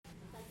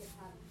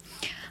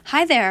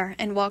Hi there,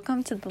 and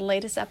welcome to the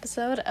latest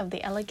episode of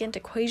The Elegant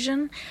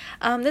Equation.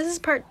 This is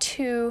part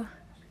 2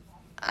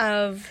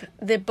 of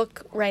the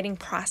book writing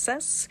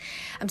process.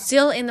 I'm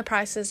still in the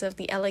process of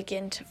the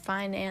Elegant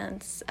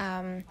Finance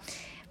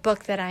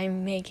book that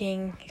I'm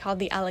making called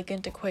The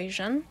Elegant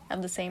Equation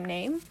of the same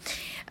name.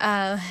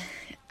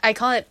 I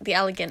call it The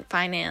Elegant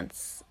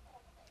Finance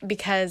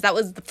because that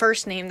was the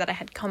first name that I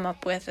had come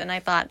up with and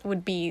I thought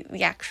would be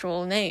the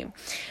actual name.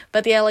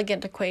 But the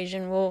Elegant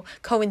Equation will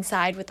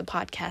coincide with the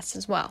podcast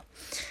as well.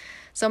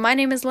 So my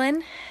name is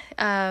Lynn.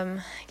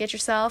 Get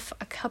yourself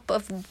a cup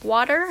of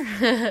water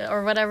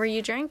or whatever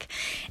you drink.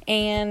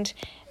 And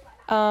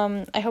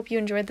I hope you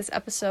enjoyed this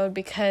episode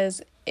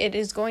because it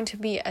is going to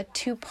be a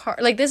 2-part.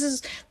 This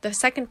is the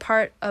second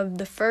part of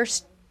the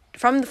first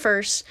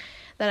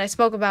that I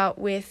spoke about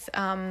with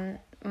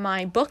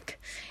my book.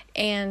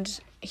 And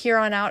here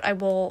on out, I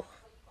will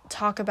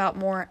talk about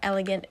more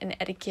elegant and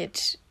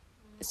etiquette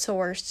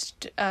sourced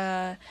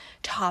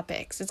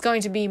topics. It's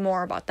going to be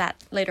more about that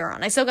later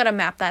on. I still got to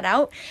map that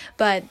out,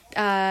 but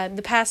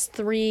the past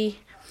 3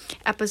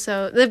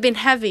 episodes, they've been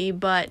heavy,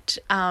 but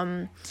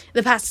the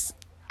past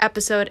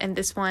episode and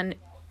this one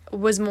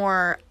was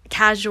more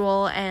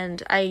casual,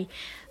 and I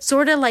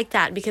sort of like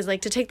that because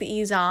to take the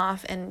ease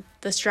off and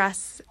the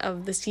stress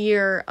of this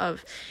year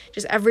of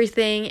just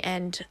everything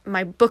and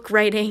my book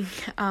writing.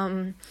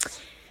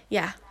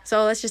 Yeah,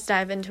 so let's just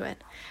dive into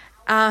it.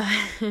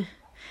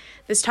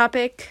 This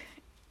topic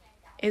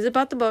is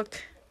about the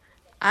book.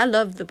 I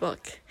love the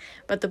book,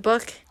 but the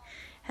book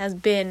has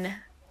been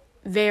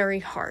very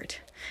hard.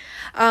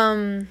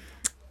 I'm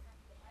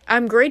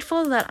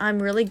grateful that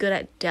I'm really good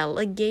at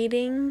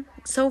delegating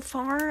so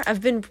far. I've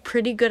been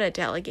pretty good at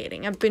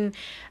delegating.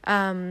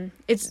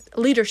 It's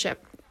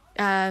leadership.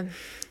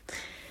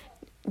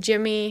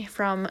 Jimmy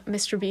from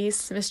Mr.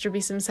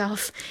 Beast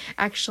himself,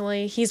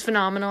 actually, he's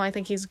phenomenal. I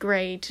think he's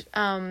great.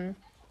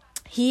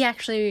 He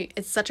actually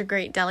is such a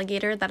great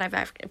delegator that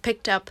I've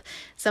picked up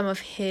some of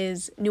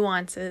his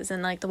nuances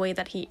and the way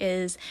that he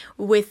is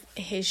with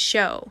his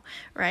show,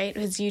 right?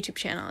 His YouTube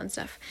channel and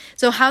stuff.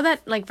 So how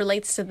that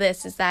relates to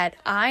this is that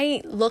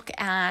I look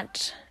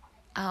at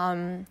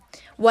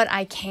what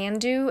I can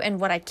do and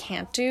what I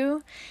can't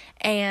do,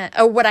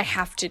 or what I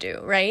have to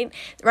do, right?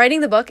 Writing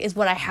the book is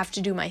what I have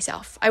to do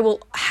myself. I will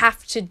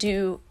have to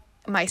do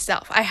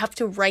myself. I have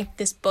to write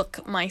this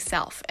book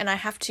myself, and I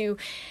have to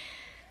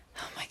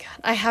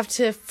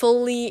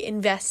fully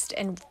invest,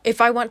 and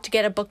if I want to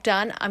get a book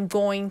done, I'm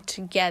going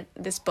to get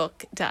this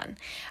book done.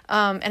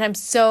 And I'm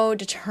so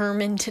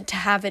determined to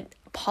have it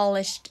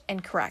polished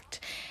and correct.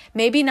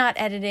 Maybe not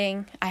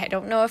editing. I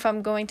don't know if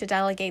I'm going to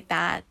delegate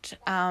that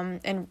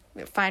and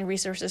find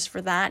resources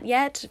for that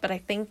yet, but I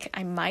think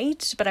I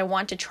might. But I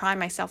want to try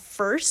myself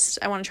first.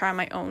 I want to try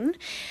my own.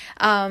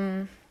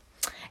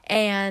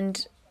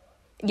 And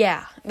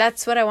yeah,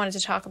 that's what I wanted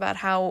to talk about,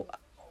 how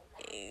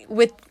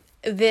with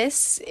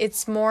this,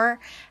 it's more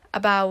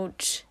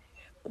about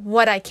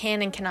what I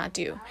can and cannot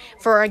do.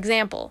 For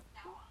example,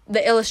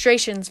 the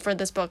illustrations for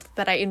this book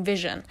that I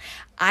envision,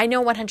 I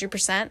know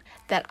 100%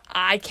 that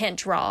I can't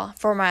draw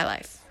for my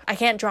life. I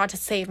can't draw to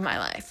save my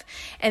life.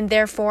 And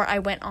therefore, I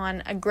went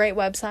on a great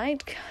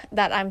website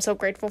that I'm so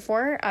grateful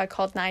for,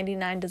 called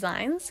 99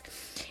 Designs.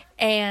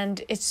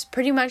 And it's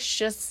pretty much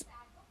just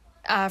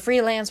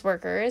freelance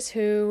workers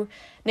who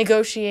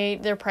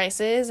negotiate their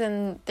prices,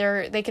 and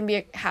they can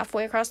be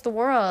halfway across the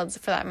world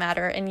for that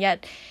matter. And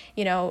yet,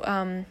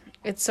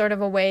 it's sort of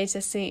a way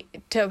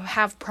to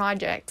have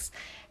projects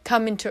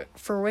come into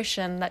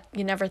fruition that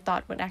you never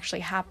thought would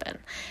actually happen.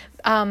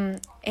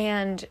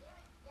 And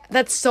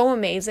that's so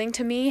amazing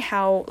to me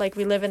how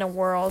we live in a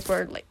world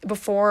where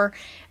before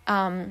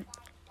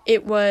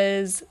it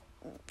was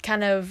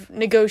kind of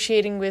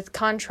negotiating with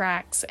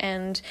contracts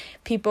and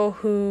people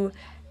who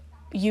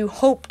you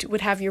hoped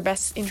would have your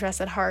best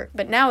interests at heart.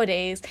 But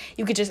nowadays,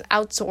 you could just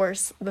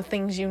outsource the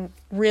things you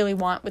really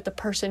want with the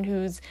person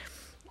who's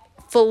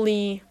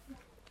fully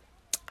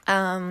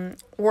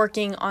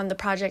working on the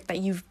project that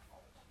you've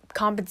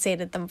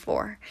compensated them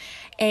for,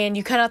 and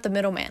you cut out the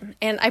middleman.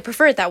 And I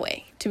prefer it that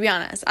way, to be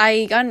honest.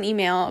 I got an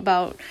email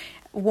about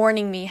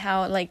warning me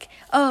how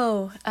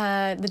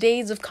the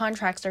days of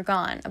contracts are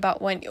gone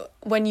about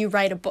when you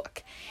write a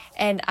book.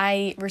 And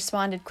I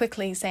responded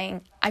quickly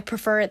saying I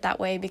prefer it that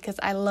way because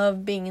I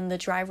love being in the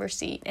driver's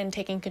seat and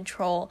taking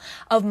control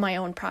of my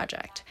own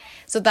project.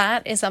 So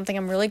that is something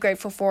I'm really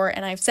grateful for.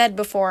 And I've said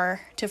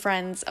before to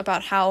friends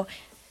about how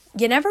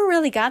you never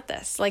really got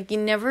this. You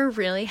never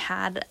really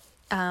had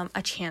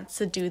a chance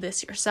to do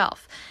this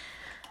yourself.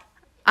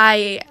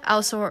 I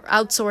also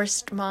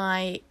outsourced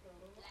my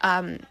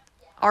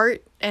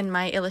art and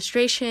my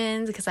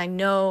illustrations because I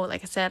know,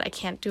 like I said, I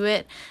can't do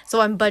it.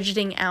 So I'm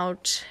budgeting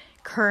out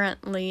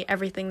currently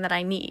everything that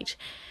I need.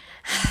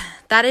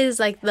 That is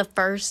the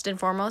first and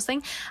foremost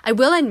thing. I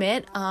will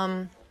admit,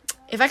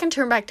 if I can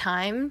turn back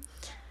time,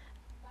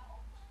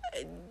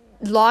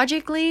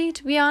 logically,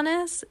 to be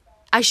honest,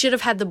 I should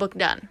have had the book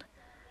done.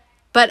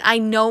 But I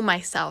know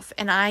myself,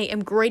 and I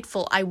am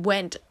grateful I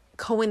went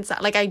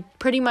coincide. Like, I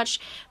pretty much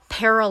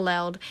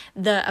paralleled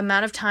the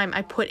amount of time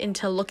I put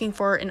into looking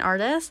for an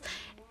artist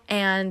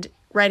and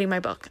writing my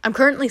book. I'm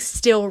currently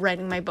still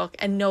writing my book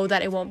and know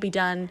that it won't be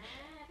done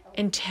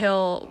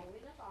until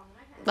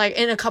like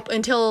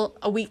until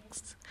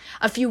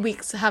a few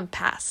weeks have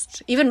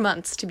passed, even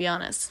months, to be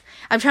honest.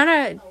 I'm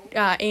trying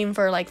to aim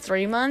for like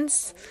 3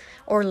 months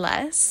or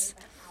less,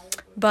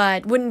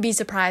 but wouldn't be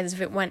surprised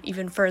if it went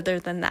even further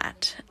than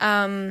that.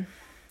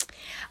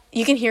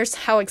 You can hear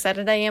how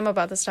excited I am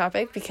about this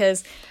topic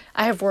because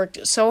I have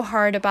worked so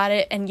hard about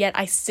it, and yet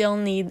I still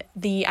need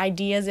the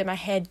ideas in my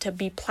head to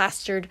be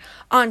plastered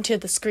onto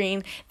the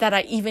screen, that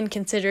I even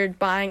considered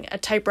buying a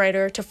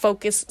typewriter to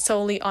focus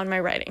solely on my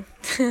writing.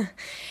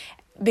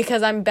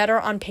 Because I'm better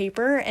on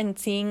paper, and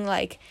seeing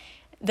like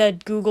the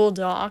Google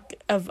Doc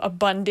of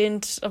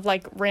abundant of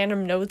like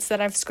random notes that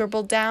I've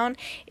scribbled down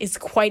is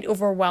quite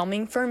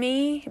overwhelming for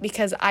me,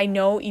 because I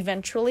know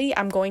eventually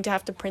I'm going to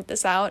have to print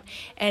this out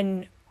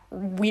and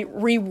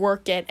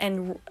rework it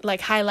and like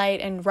highlight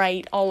and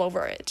write all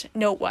over it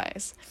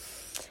note-wise.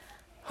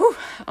 Whew.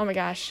 Oh my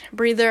gosh,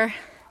 breather.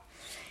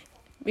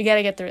 We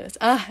gotta get through this.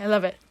 I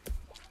love it,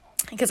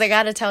 because I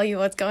gotta tell you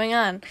what's going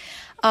on.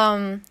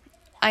 I'm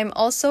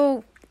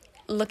also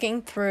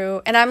looking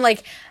through, and I'm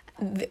like,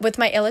 with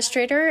my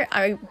Illustrator,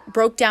 I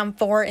broke down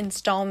 4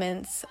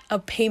 installments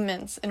of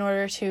payments in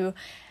order to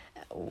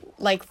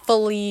like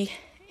fully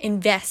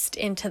invest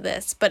into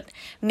this, but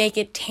make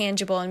it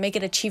tangible and make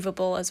it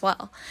achievable as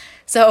well.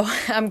 So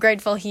I'm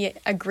grateful he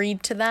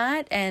agreed to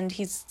that, and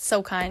he's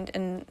so kind,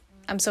 and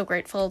I'm so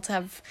grateful to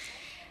have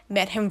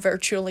met him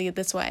virtually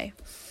this way.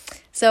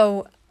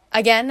 So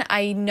again,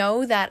 I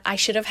know that I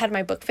should have had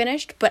my book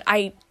finished, but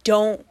I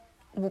don't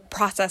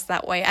process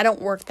that way. I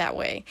don't work that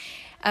way.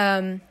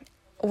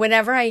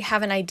 Whenever I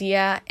have an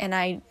idea and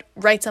I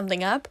write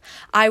something up,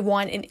 I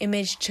want an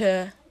image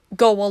to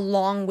go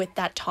along with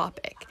that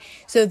topic.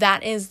 So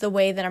that is the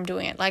way that I'm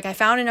doing it. Like, I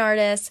found an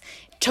artist,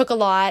 took a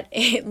lot.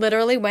 It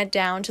literally came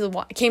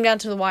down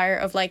to the wire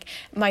of like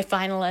my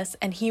finalist,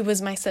 and he was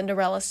my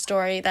Cinderella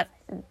story that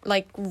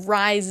like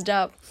rised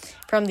up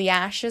from the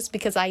ashes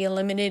because I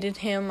eliminated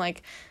him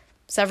like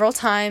several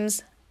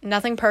times.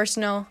 Nothing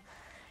personal,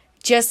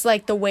 just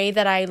like the way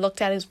that I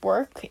looked at his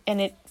work, and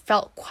it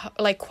felt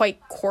like quite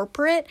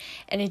corporate,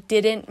 and it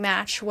didn't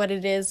match what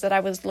it is that I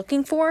was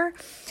looking for,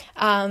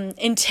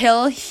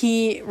 until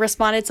he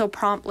responded so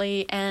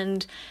promptly,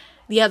 and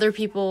the other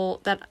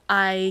people that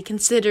I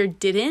considered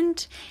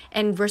didn't.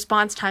 And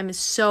response time is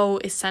so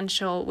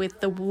essential with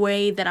the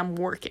way that I'm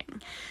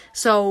working.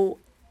 So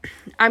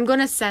I'm going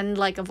to send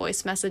like a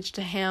voice message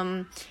to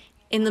him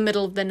in the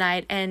middle of the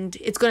night, and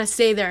it's going to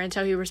stay there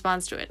until he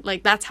responds to it.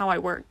 Like, that's how I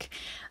work.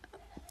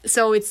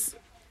 So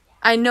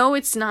I know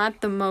it's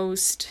not the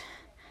most,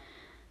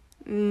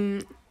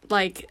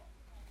 like,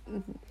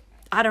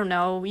 I don't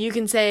know, you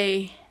can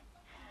say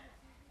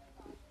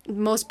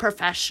most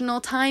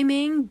professional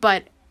timing,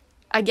 but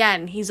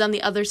again, he's on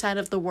the other side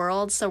of the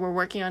world, so we're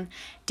working on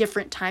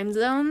different time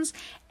zones,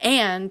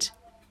 and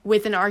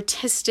with an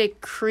artistic,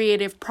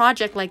 creative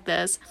project like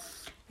this,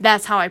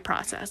 that's how I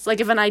process.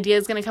 Like, if an idea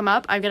is going to come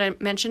up, I'm going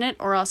to mention it,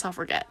 or else I'll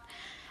forget.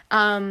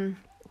 And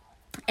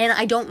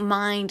I don't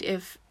mind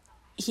if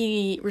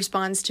he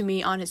responds to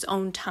me on his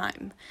own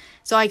time.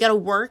 So I gotta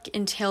work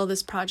until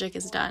this project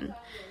is done.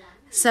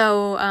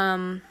 So,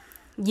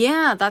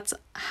 yeah, that's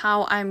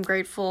how I'm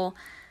grateful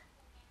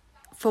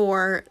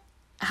for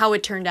how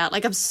it turned out.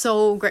 Like, I'm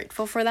so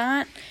grateful for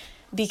that,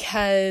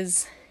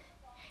 because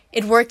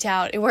it worked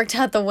out. It worked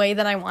out the way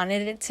that I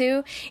wanted it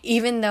to,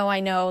 even though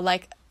I know,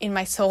 like, in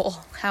my soul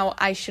how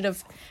I should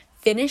have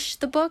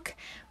finished the book,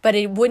 but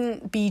it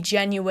wouldn't be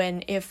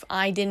genuine if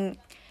I didn't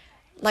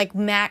like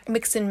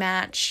mix and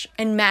match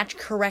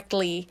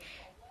correctly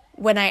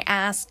when I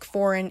ask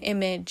for an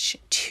image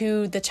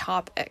to the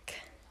topic.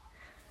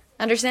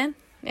 Understand?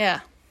 Yeah.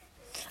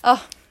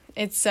 Oh,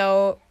 it's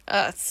so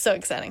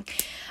exciting.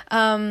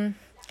 So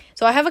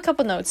I have a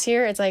couple notes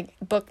here. It's like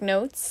book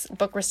notes,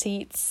 book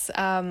receipts.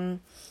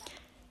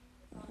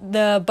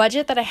 The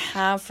budget that I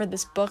have for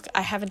this book,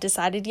 I haven't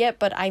decided yet,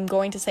 but I'm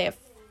going to say a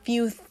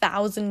few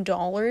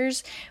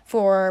 $1,000s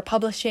for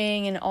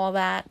publishing and all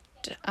that.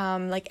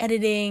 Like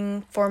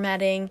editing,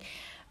 formatting,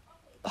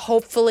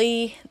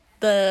 hopefully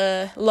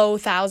the low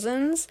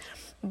thousands,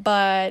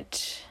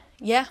 but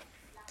yeah.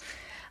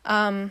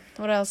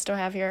 What else do I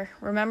have here?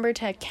 Remember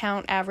to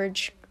count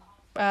average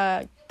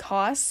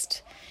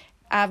cost,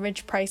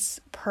 average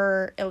price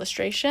per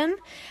illustration.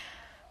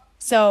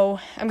 So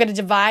I'm going to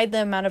divide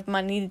the amount of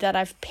money that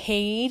I've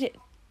paid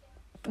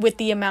with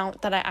the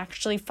amount that I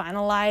actually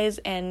finalize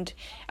and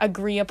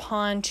agree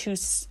upon to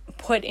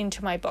put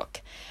into my book.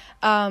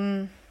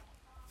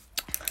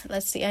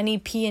 Let's see, I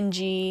need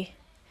P&G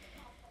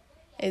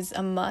is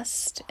a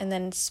must, and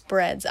then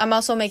spreads. I'm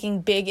also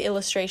making big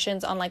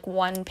illustrations on like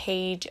one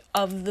page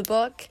of the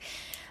book.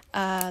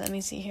 Let me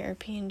see here,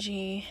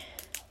 P&G,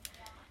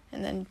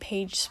 and then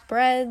page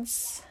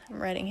spreads.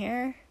 I'm writing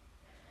here.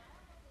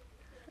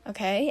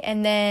 Okay,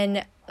 and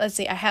then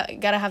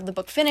gotta have the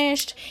book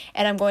finished,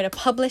 and I'm going to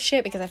publish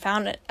it because I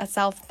found a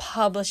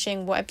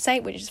self-publishing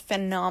website, which is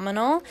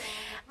phenomenal.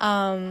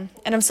 And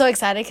I'm so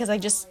excited because I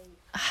just,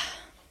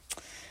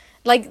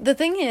 like, the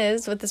thing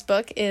is with this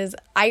book is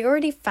I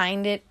already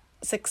find it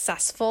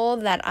successful,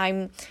 that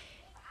I'm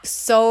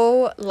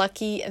so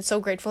lucky and so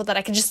grateful that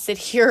I can just sit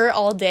here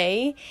all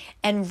day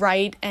and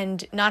write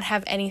and not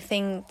have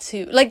anything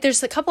to, like,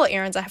 there's a couple of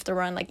errands I have to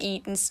run, like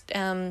eat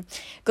and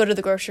go to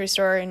the grocery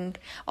store and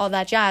all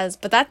that jazz,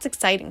 but that's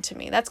exciting to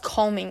me. That's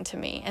calming to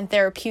me and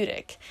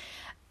therapeutic.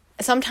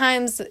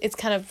 Sometimes it's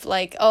kind of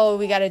like, oh,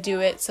 we got to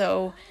do it,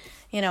 so,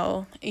 you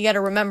know, you got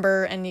to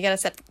remember and you got to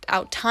set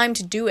out time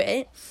to do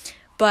it.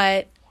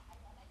 But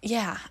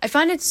yeah, I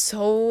find it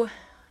so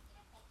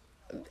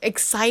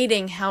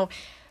exciting how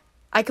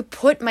I could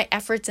put my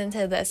efforts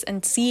into this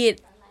and see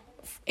it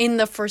in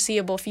the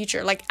foreseeable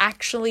future, like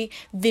actually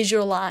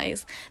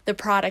visualize the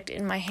product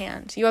in my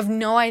hand. You have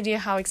no idea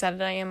how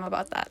excited I am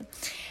about that.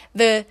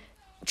 The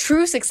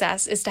true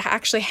success is to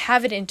actually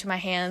have it into my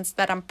hands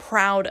that I'm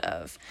proud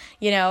of,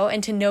 you know,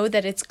 and to know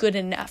that it's good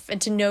enough,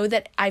 and to know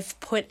that I've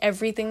put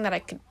everything that I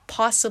could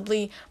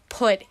possibly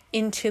put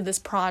into this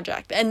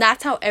project. And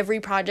that's how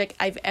every project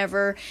I've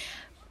ever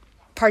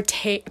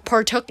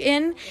partook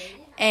in,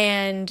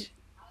 and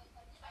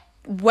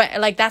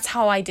like that's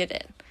how I did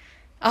it.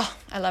 Oh,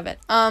 I love it.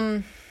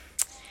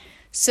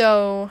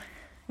 So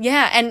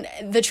yeah, and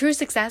the true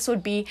success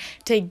would be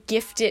to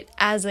gift it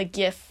as a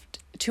gift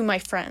to my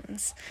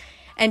friends,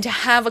 and to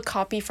have a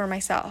copy for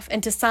myself,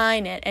 and to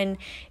sign it. And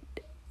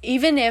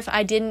even if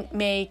I didn't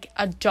make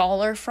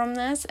 $1 from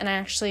this, and I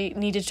actually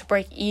needed to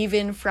break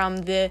even from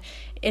the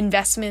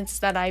investments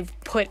that I've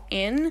put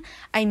in,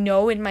 I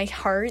know in my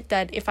heart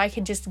that if I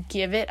could just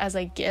give it as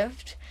a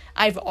gift,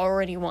 I've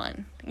already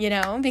won, you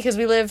know, because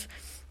we live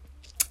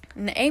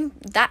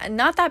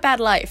not that bad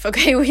life,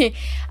 okay?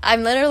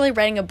 I'm literally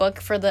writing a book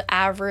for the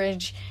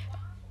average,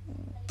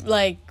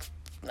 like,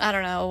 I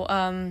don't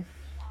know,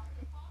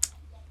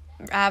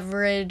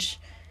 average,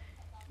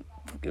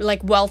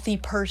 like, wealthy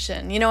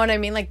person, you know what I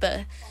mean? Like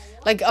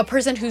a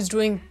person who's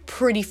doing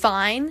pretty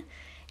fine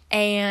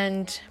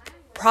and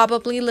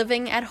probably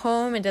living at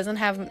home and doesn't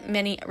have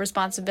many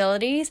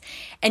responsibilities,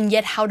 and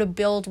yet how to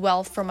build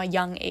wealth from a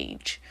young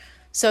age.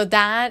 So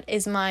that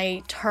is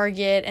my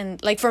target.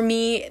 And like for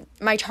me,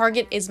 my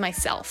target is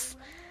myself.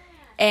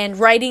 And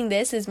writing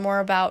this is more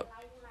about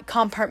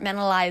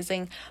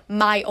compartmentalizing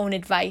my own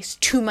advice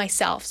to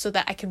myself so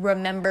that I can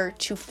remember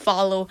to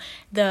follow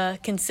the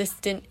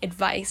consistent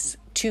advice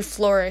to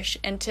flourish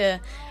and to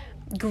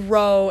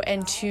grow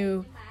and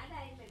to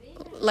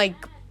like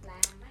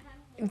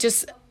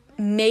just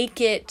make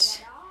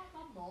it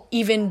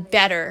even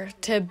better,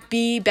 to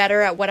be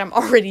better at what I'm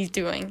already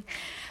doing.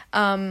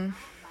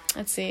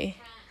 Let's see.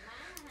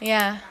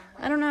 Yeah,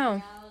 I don't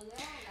know.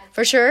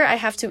 For sure, I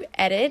have to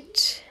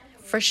edit.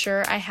 For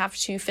sure, I have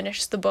to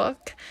finish the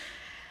book.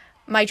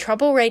 My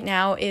trouble right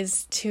now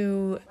is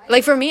to,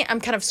 like, for me, I'm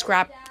kind of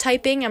scrap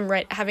typing. I'm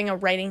having a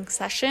writing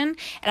session,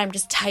 and I'm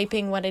just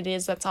typing what it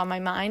is that's on my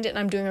mind, and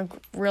I'm doing a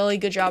really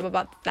good job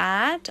about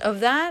that.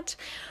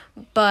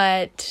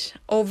 But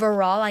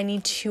overall, I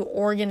need to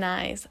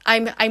organize.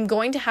 I'm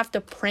going to have to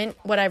print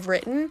what I've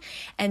written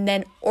and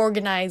then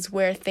organize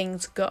where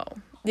things go,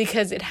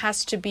 because it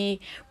has to be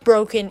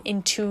broken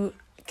into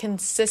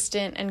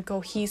consistent and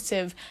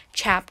cohesive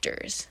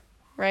chapters,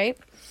 right?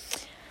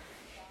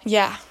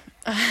 Yeah.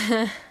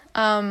 I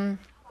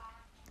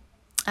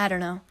don't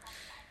know.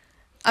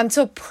 I'm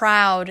so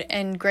proud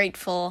and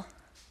grateful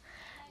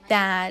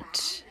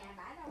that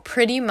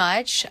pretty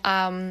much,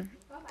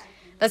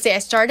 let's see, I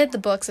started the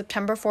book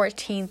September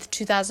 14th,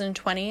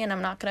 2020, and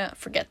I'm not going to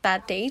forget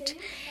that date,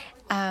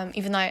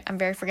 even though I'm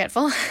very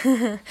forgetful.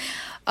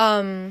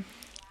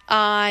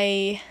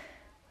 I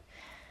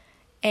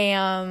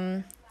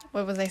am,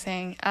 what was I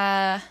saying?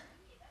 I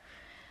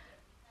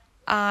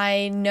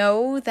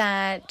know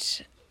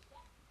that,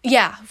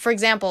 yeah, for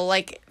example,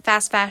 like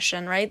fast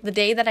fashion, right? The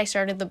day that I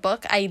started the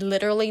book, I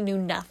literally knew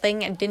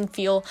nothing and didn't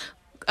feel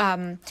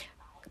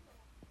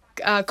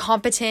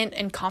competent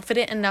and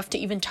confident enough to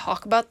even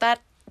talk about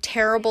that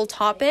terrible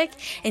topic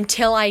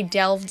until I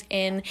delved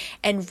in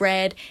and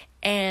read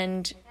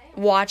and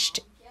watched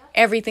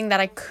everything that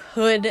I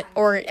could,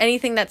 or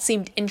anything that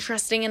seemed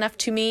interesting enough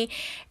to me,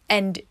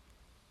 and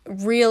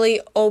really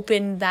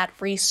opened that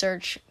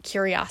research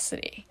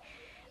curiosity.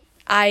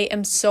 I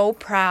am so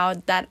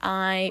proud that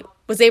I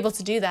was able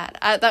to do that.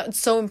 That's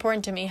so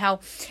important to me, how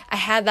I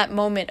had that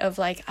moment of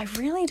like, I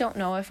really don't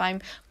know if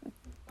I'm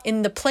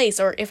in the place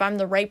or if I'm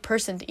the right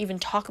person to even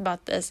talk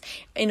about this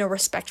in a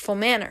respectful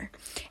manner.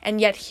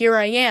 And yet here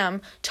I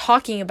am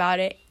talking about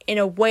it in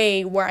a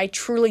way where I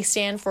truly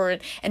stand for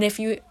it. And if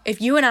you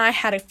and I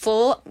had a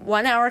full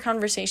 1 hour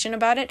conversation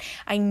about it,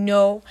 I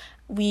know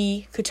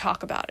we could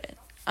talk about it.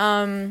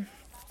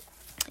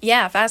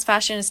 Yeah, fast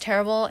fashion is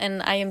terrible,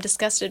 and I am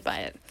disgusted by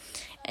it.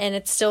 And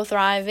it's still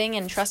thriving,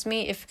 and trust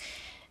me, if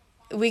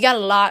we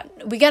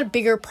got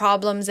bigger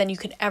problems than you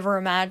could ever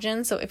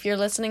imagine. So if you're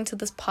listening to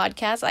this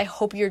podcast, I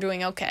hope you're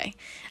doing okay.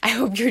 I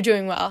hope you're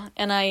doing well.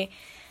 And I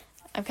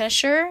I'm kind of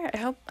sure.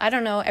 I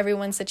don't know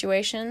everyone's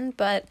situation,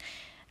 but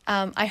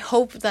I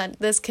hope that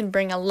this can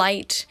bring a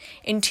light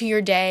into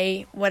your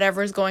day,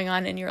 whatever's going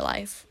on in your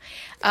life.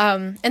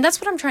 And that's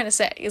what I'm trying to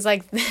say, is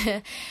like,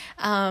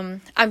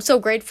 I'm so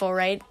grateful,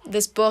 right?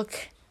 This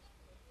book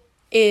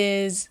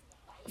is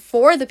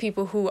for the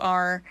people who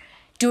are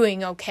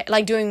doing okay,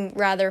 like doing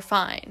rather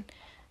fine,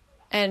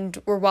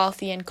 and we're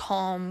wealthy and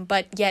calm,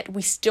 but yet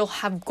we still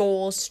have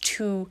goals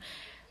to,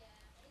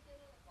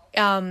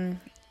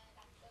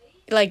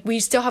 we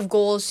still have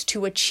goals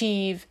to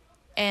achieve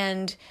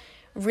and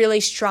really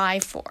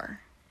strive for.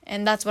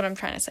 And that's what I'm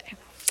trying to say.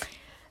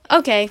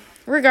 Okay,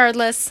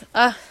 regardless,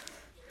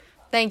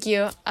 thank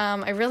you.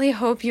 I really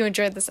hope you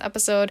enjoyed this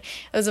episode.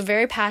 It was a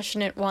very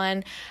passionate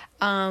one.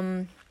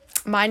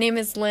 My name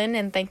is Lynn,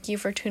 and thank you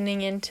for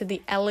tuning in to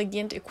The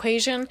Elegant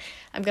Equation.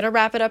 I'm going to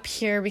wrap it up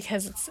here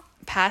because it's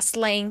past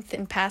length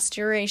and past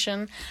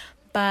duration,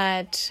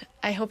 but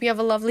I hope you have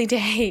a lovely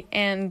day,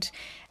 and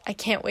I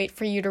can't wait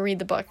for you to read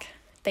the book.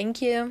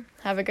 Thank you.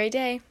 Have a great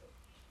day.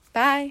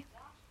 Bye.